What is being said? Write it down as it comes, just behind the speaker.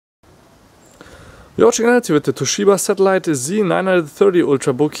You're watching reality with the Toshiba satellite Z930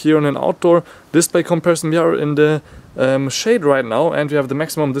 Ultrabook here in an outdoor display comparison. We are in the shade right now and we have the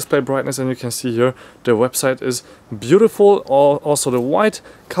maximum display brightness, and you can see here the website is beautiful, also the white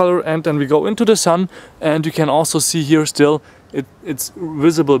color, and then we go into the sun and you can also see here still it's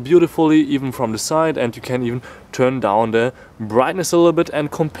visible beautifully even from the side, and you can even turn down the brightness a little bit.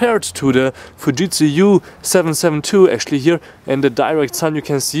 And compared to the Fujitsu U772, actually here in the direct sun you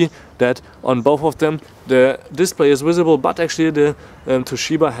can see that on both of them the display is visible, but actually the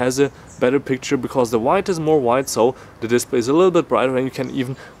Toshiba has a better picture because the white is more white, so the display is a little bit brighter and you can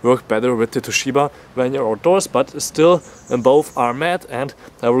even work better with the Toshiba when you're outdoors. But still both are matte, and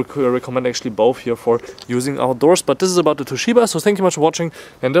I would recommend actually both here for using outdoors. But this is about the Toshiba, so thank you much for watching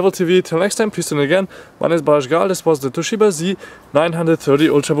Endeavor TV. Till next time, please tune in again. My name is Balazs Gal. This was the Toshiba Z930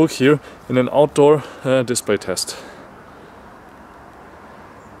 Ultrabook here in an outdoor display test.